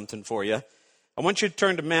highlight something for you. I want you to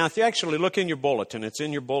turn to Matthew. Actually, look in your bulletin. It's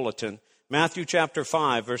in your bulletin. Matthew chapter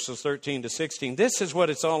 5, verses 13 to 16. This is what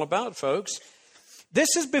it's all about, folks.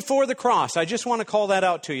 This is before the cross. I just want to call that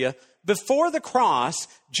out to you. Before the cross,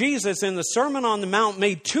 Jesus in the Sermon on the Mount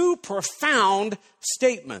made two profound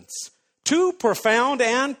statements. Two profound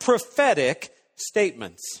and prophetic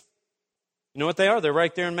statements. You know what they are? They're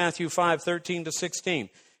right there in Matthew 5, 13 to 16.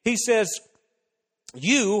 He says,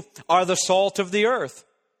 you are the salt of the earth.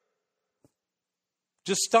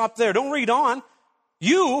 Just stop there. Don't read on.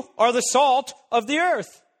 You are the salt of the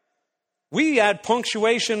earth. We add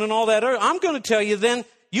punctuation and all that. I'm going to tell you then,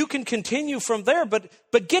 you can continue from there, but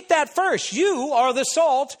get that first. You are the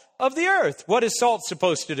salt of the earth. What is salt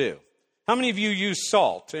supposed to do? How many of you use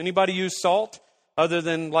salt? Anybody use salt other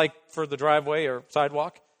than like for the driveway or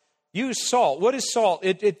sidewalk? Use salt. What is salt?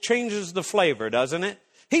 It changes the flavor, doesn't it?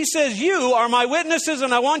 He says, you are my witnesses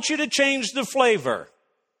and I want you to change the flavor.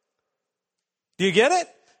 Do you get it?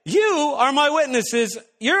 You are my witnesses.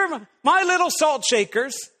 You're my little salt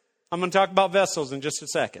shakers. I'm going to talk about vessels in just a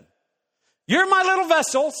second. You're my little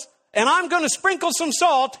vessels, and I'm going to sprinkle some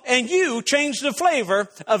salt, and you change the flavor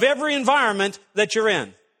of every environment that you're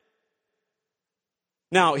in.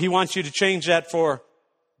 Now, he wants you to change that for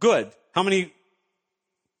good. How many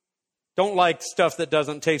don't like stuff that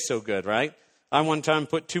doesn't taste so good, right? I one time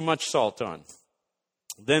put too much salt on.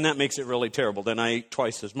 Then that makes it really terrible. Then I ate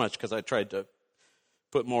twice as much because I tried to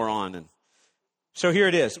put more on. And so here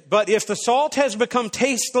it is. But if the salt has become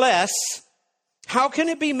tasteless, how can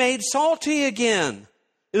it be made salty again?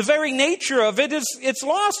 The very nature of it is, it's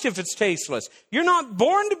lost if it's tasteless. You're not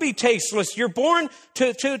born to be tasteless. You're born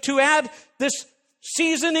to add this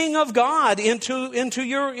seasoning of God into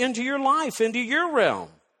your life, into your realm.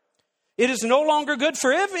 It is no longer good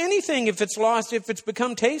for anything if it's lost, if it's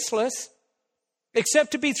become tasteless,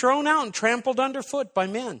 except to be thrown out and trampled underfoot by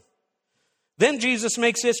men. Then Jesus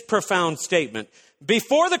makes this profound statement.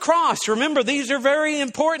 Before the cross, remember, these are very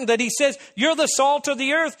important, that he says, you're the salt of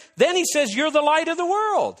the earth. Then he says, you're the light of the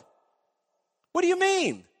world. What do you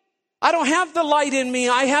mean? I don't have the light in me.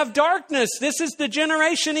 I have darkness. This is the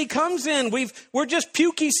generation he comes in. We're just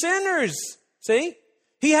pukey sinners. See?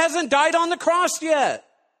 He hasn't died on the cross yet.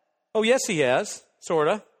 Oh, yes, he has. Sort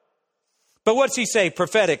of. But what's he say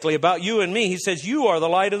prophetically about you and me? He says, you are the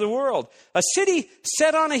light of the world. A city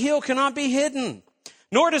set on a hill cannot be hidden.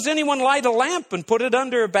 Nor does anyone light a lamp and put it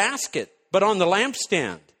under a basket, but on the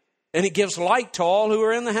lampstand. And it gives light to all who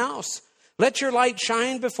are in the house. Let your light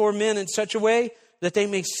shine before men in such a way that they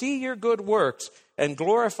may see your good works and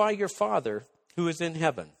glorify your Father who is in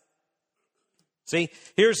heaven. See,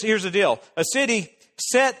 here's the deal. A city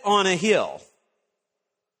set on a hill.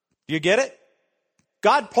 Do you get it?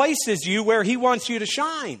 God places you where he wants you to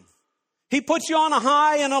shine. He puts you on a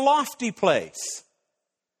high and a lofty place.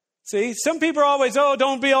 See, some people are always,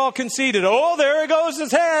 don't be all conceited. Oh, there goes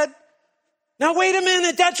his head. Now, wait a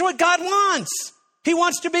minute. That's what God wants. He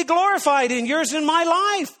wants to be glorified in yours and my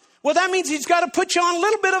life. Well, that means he's got to put you on a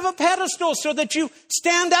little bit of a pedestal so that you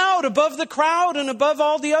stand out above the crowd and above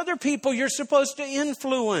all the other people you're supposed to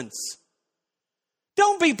influence.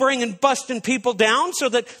 Don't be busting people down so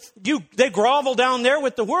that they grovel down there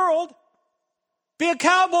with the world. Be a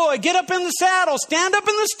cowboy. Get up in the saddle. Stand up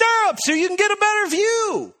in the stirrups so you can get a better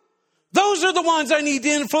view. Those are the ones I need to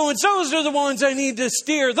influence. Those are the ones I need to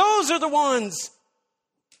steer. Those are the ones.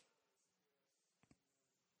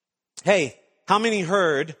 Hey, how many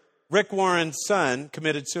heard Rick Warren's son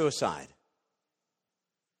committed suicide?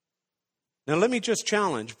 Now let me just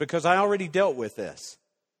challenge, because I already dealt with this.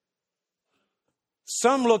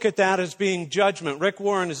 Some look at that as being judgment. Rick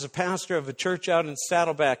Warren is a pastor of a church out in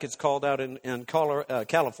Saddleback. It's called out in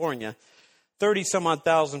California. 30-some-odd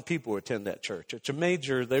thousand people attend that church. It's a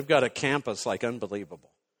major, they've got a campus like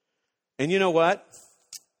unbelievable. And you know what?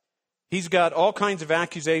 He's got all kinds of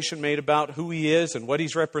accusation made about who he is and what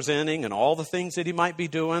he's representing and all the things that he might be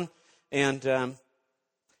doing. And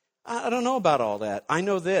I don't know about all that. I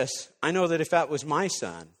know this. I know that if that was my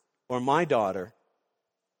son or my daughter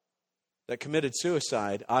that committed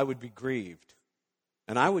suicide, I would be grieved.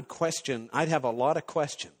 And I would question, I'd have a lot of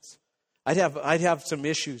questions. I'd have some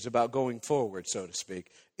issues about going forward, so to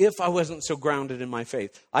speak, if I wasn't so grounded in my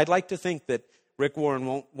faith. I'd like to think that Rick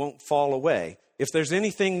Warren won't fall away. If there's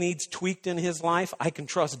anything needs tweaked in his life, I can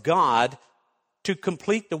trust God to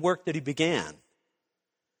complete the work that he began.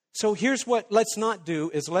 So here's what let's not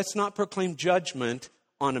do, is let's not proclaim judgment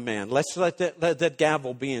on a man. Let's let that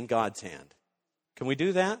gavel be in God's hand. Can we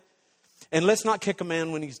do that? And let's not kick a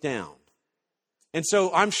man when he's down. And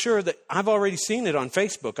so I'm sure that I've already seen it on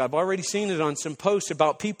Facebook. I've already seen it on some posts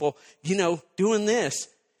about people, doing this.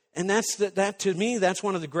 And that to me, that's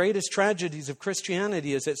one of the greatest tragedies of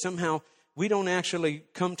Christianity, is that somehow we don't actually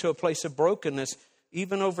come to a place of brokenness,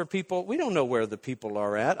 even over people. We don't know where the people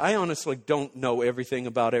are at. I honestly don't know everything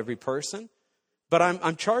about every person. But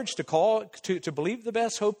I'm charged to believe the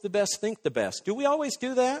best, hope the best, think the best. Do we always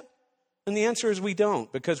do that? And the answer is we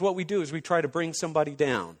don't, because what we do is we try to bring somebody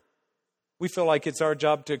down. We feel like it's our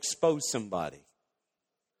job to expose somebody.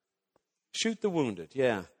 Shoot the wounded,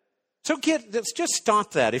 yeah. So let's just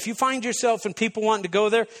stop that. If you find yourself and people wanting to go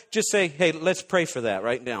there, just say, hey, let's pray for that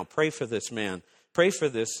right now. Pray for this man. Pray for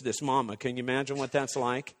this mama. Can you imagine what that's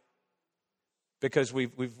like? Because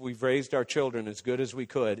we've raised our children as good as we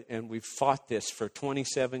could, and we've fought this for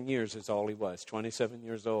 27 years is all he was, 27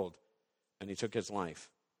 years old, and he took his life.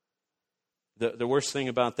 The worst thing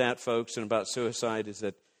about that, folks, and about suicide is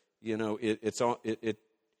that, you know,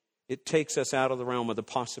 it takes us out of the realm of the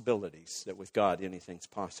possibilities, that with God anything's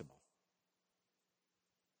possible.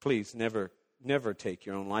 Please never take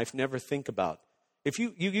your own life. Never think about it. If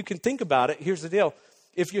you can think about it, here's the deal.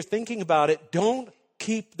 If you're thinking about it, don't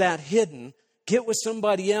keep that hidden. Get with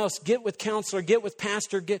somebody else. Get with counselor. Get with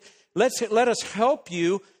pastor. Let us help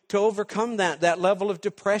you to overcome that level of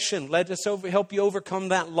depression. Let us help you overcome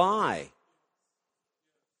that lie.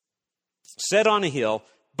 Set on a hill,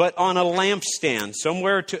 but on a lampstand,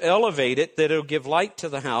 somewhere to elevate it, that it'll give light to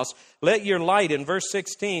the house. Let your light, in verse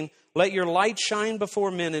 16, let your light shine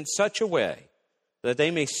before men in such a way that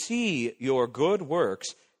they may see your good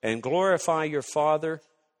works and glorify your Father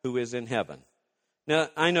who is in heaven. Now,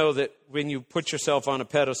 I know that when you put yourself on a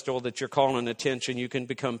pedestal that you're calling attention, you can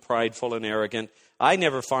become prideful and arrogant. I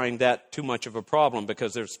never find that too much of a problem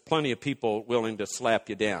because there's plenty of people willing to slap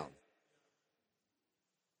you down.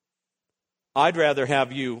 I'd rather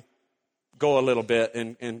have you go a little bit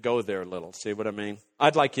and go there a little. See what I mean?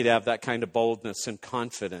 I'd like you to have that kind of boldness and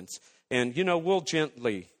confidence. And, you know, we'll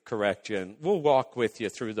gently correct you and we'll walk with you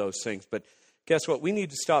through those things. But guess what? We need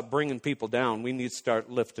to stop bringing people down. We need to start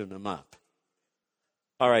lifting them up.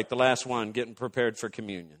 All right, the last one, getting prepared for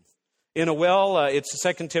communion. In a well, it's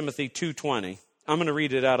 2 Timothy 2:20. I'm going to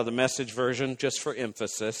read it out of the Message version just for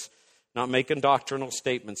emphasis. Not making doctrinal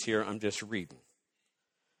statements here. I'm just reading.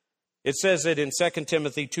 It says it in 2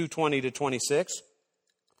 Timothy 2:20 to 26.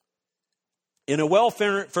 In a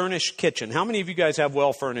well-furnished kitchen. How many of you guys have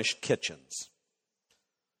well-furnished kitchens?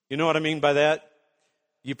 You know what I mean by that?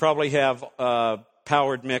 You probably have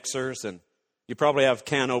powered mixers, and you probably have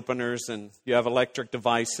can openers, and you have electric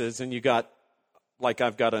devices, and you got, like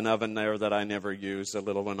I've got an oven there that I never use, a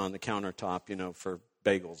little one on the countertop, you know, for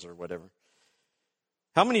bagels or whatever.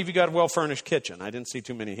 How many of you got a well-furnished kitchen? I didn't see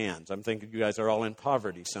too many hands. I'm thinking you guys are all in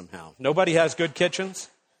poverty somehow. Nobody has good kitchens?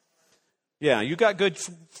 Yeah, you got good,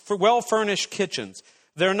 well-furnished kitchens.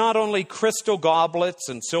 They're not only crystal goblets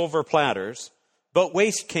and silver platters, but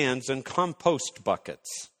waste cans and compost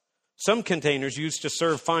buckets. Some containers used to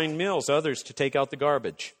serve fine meals, others to take out the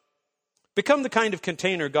garbage. Become the kind of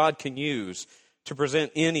container God can use to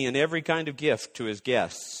present any and every kind of gift to his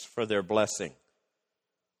guests for their blessing.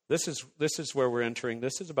 This is where we're entering.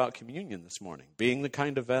 This is about communion this morning, being the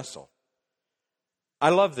kind of vessel. I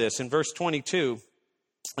love this. In verse 22,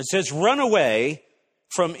 it says, run away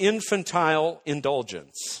from infantile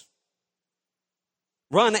indulgence.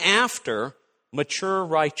 Run after mature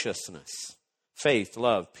righteousness, faith,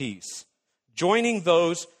 love, peace, joining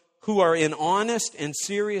those who are in honest and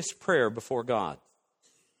serious prayer before God.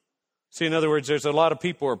 See, in other words, there's a lot of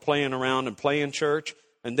people who are playing around and playing church,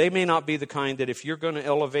 and they may not be the kind that if you're going to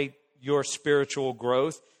elevate your spiritual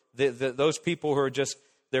growth, those people who are just,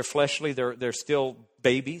 they're fleshly, they're still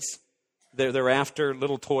babies. They're after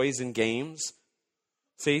little toys and games.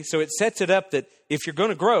 See, so it sets it up that if you're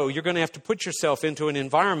going to grow, you're going to have to put yourself into an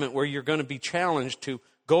environment where you're going to be challenged to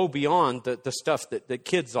go beyond the stuff that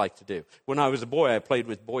kids like to do. When I was a boy, I played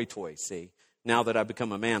with boy toys, see. Now that I've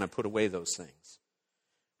become a man, I put away those things.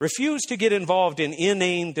 Refuse to get involved in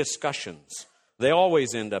inane discussions. They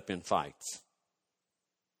always end up in fights.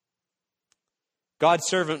 God's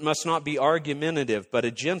servant must not be argumentative, but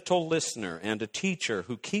a gentle listener and a teacher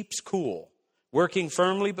who keeps cool, working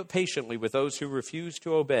firmly but patiently with those who refuse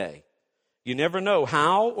to obey. You never know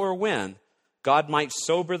how or when God might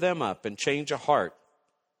sober them up and change a heart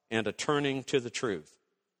and a turning to the truth,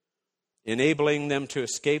 enabling them to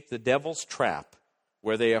escape the devil's trap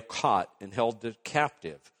where they are caught and held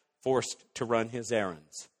captive, forced to run his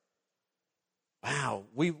errands. Wow,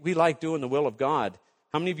 we like doing the will of God.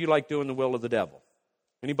 How many of you like doing the will of the devil?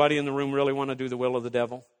 Anybody in the room really want to do the will of the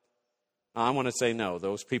devil? I want to say no.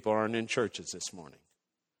 Those people aren't in churches this morning.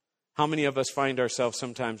 How many of us find ourselves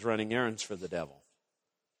sometimes running errands for the devil?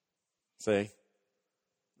 See?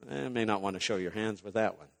 I may not want to show your hands with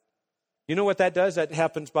that one. You know what that does? That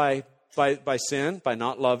happens by sin, by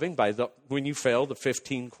not loving, when you fail the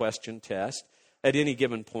 15-question test at any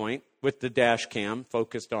given point with the dash cam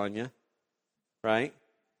focused on you, right?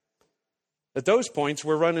 At those points,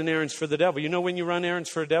 we're running errands for the devil. You know when you run errands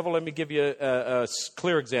for the devil? Let me give you a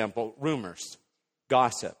clear example. Rumors,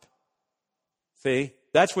 gossip. See?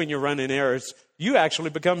 That's when you're running errands. You actually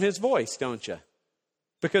become his voice, don't you?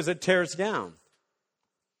 Because it tears down.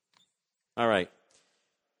 All right.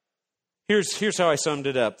 Here's how I summed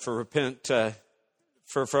it up for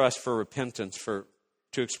us for repentance,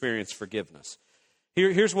 to experience forgiveness.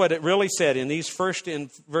 Here's what it really said in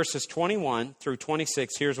verses 21 through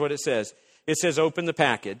 26. Here's what it says. It says, open the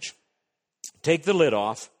package, take the lid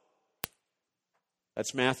off.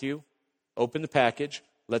 That's Matthew. Open the package,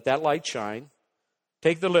 let that light shine.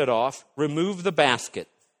 Take the lid off, remove the basket,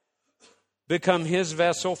 become his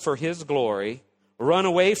vessel for his glory, run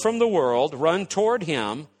away from the world, run toward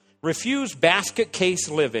him, refuse basket case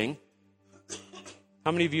living.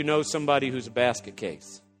 How many of you know somebody who's a basket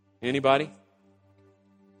case? Anybody?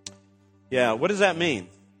 Yeah, what does that mean?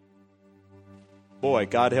 Boy,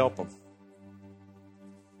 God help them.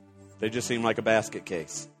 They just seem like a basket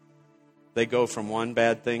case. They go from one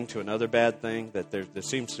bad thing to another bad thing that there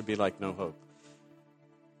seems to be like no hope.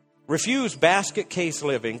 Refuse basket case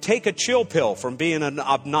living. Take a chill pill from being an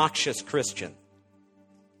obnoxious Christian.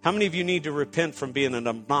 How many of you need to repent from being an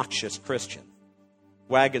obnoxious Christian?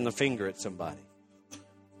 Wagging the finger at somebody.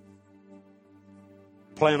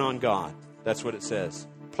 Plan on God. That's what it says.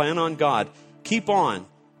 Plan on God. Keep on.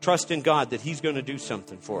 Trust in God that He's going to do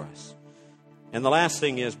something for us. And the last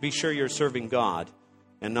thing is, be sure you're serving God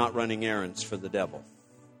and not running errands for the devil.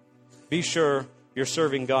 Be sure you're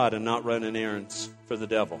serving God and not running errands for the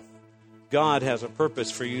devil. God has a purpose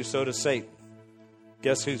for you, so does Satan.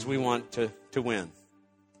 Guess who's we want to win?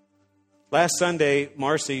 Last Sunday,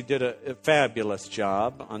 Marcy did a fabulous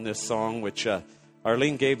job on this song, which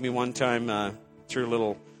Arlene gave me one time through a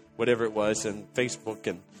little whatever it was in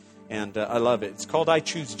Facebook, and I love it. It's called I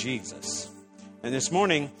Choose Jesus. And this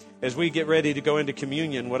morning, as we get ready to go into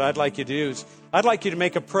communion, what I'd like you to do is I'd like you to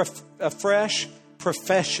make a fresh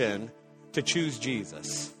profession to choose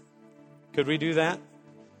Jesus. Could we do that?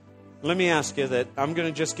 Let me ask you that. I'm going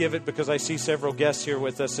to just give it because I see several guests here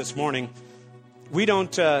with us this morning. We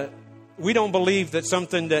don't believe that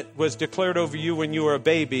something that was declared over you when you were a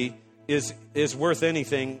baby is worth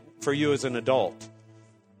anything for you as an adult.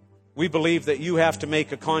 We believe that you have to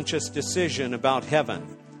make a conscious decision about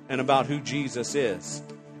heaven and about who Jesus is.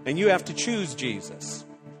 And you have to choose Jesus.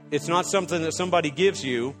 It's not something that somebody gives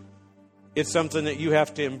you. It's something that you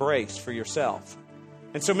have to embrace for yourself.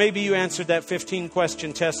 And so maybe you answered that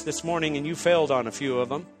 15-question test this morning and you failed on a few of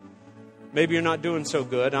them. Maybe you're not doing so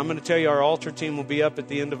good. I'm going to tell you our altar team will be up at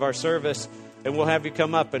the end of our service, and we'll have you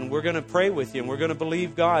come up, and we're going to pray with you, and we're going to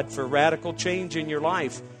believe God for radical change in your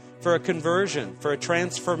life, for a conversion, for a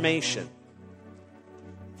transformation.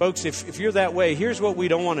 Folks, if you're that way, here's what we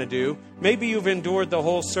don't want to do. Maybe you've endured the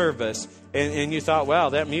whole service, and you thought, wow,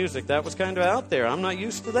 that music, that was kind of out there. I'm not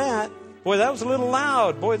used to that. Boy, that was a little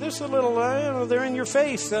loud. Boy, this is a little, they're in your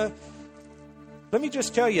face. Let me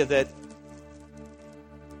just tell you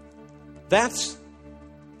that's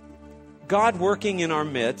God working in our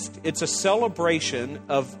midst. It's a celebration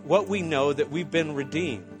of what we know, that we've been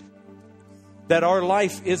redeemed. That our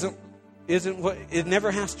life isn't what it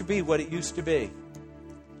never has to be what it used to be.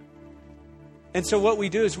 And so what we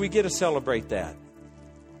do is we get to celebrate that.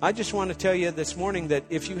 I just want to tell you this morning that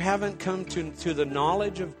if you haven't come to the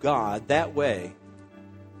knowledge of God that way,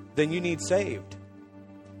 then you need saved.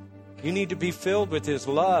 You need to be filled with His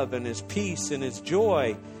love and His peace and His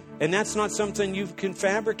joy. And that's not something you can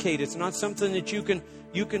fabricate. It's not something that you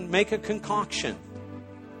can make a concoction.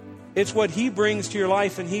 It's what He brings to your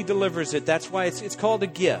life and He delivers it. That's why it's called a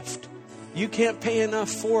gift. You can't pay enough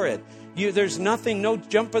for it. There's nothing, no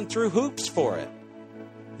jumping through hoops for it.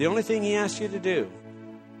 The only thing He asks you to do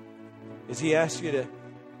is He asks you to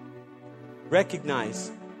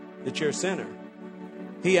recognize that you're a sinner.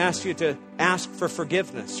 He asks you to ask for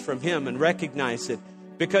forgiveness from Him and recognize it,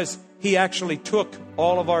 because He actually took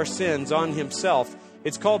all of our sins on Himself.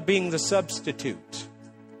 It's called being the substitute.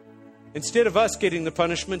 Instead of us getting the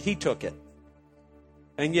punishment, He took it.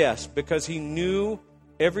 And yes, because He knew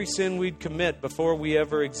every sin we'd commit before we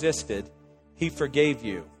ever existed, He forgave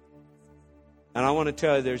you. And I want to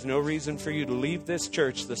tell you, there's no reason for you to leave this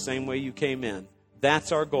church the same way you came in.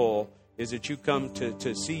 That's our goal, is that you come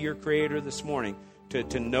to see your Creator this morning,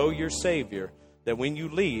 to know your Savior, that when you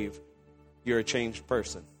leave, you're a changed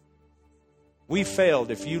person. We failed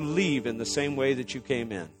if you leave in the same way that you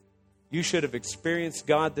came in. You should have experienced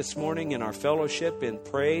God this morning in our fellowship, in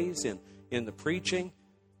praise, in the preaching.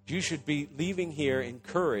 You should be leaving here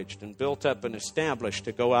encouraged and built up and established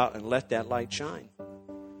to go out and let that light shine.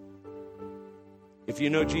 If you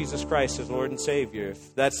know Jesus Christ as Lord and Savior,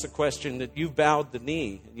 if that's the question that you've bowed the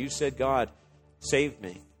knee and you said, God, save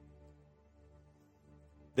me,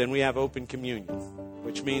 then we have open communion,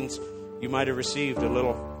 which means you might have received a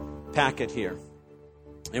little packet here.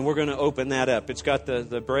 And we're going to open that up. It's got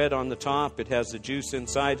the bread on the top. It has the juice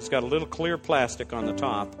inside. It's got a little clear plastic on the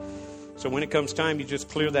top. So when it comes time, you just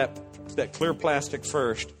clear that clear plastic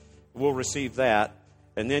first. We'll receive that.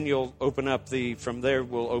 And then you'll open up from there,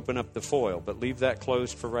 we'll open up the foil. But leave that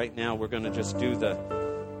closed for right now. We're going to just do the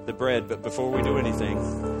bread. But before we do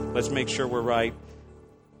anything, let's make sure we're right.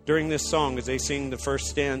 During this song, as they sing the first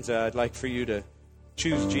stanza, I'd like for you to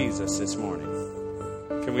choose Jesus this morning.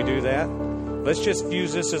 Can we do that? Let's just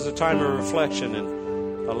use this as a time of reflection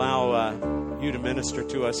and allow you to minister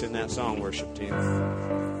to us in that song, worship team.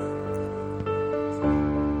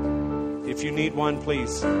 If you need one,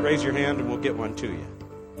 please raise your hand and we'll get one to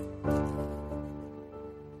you.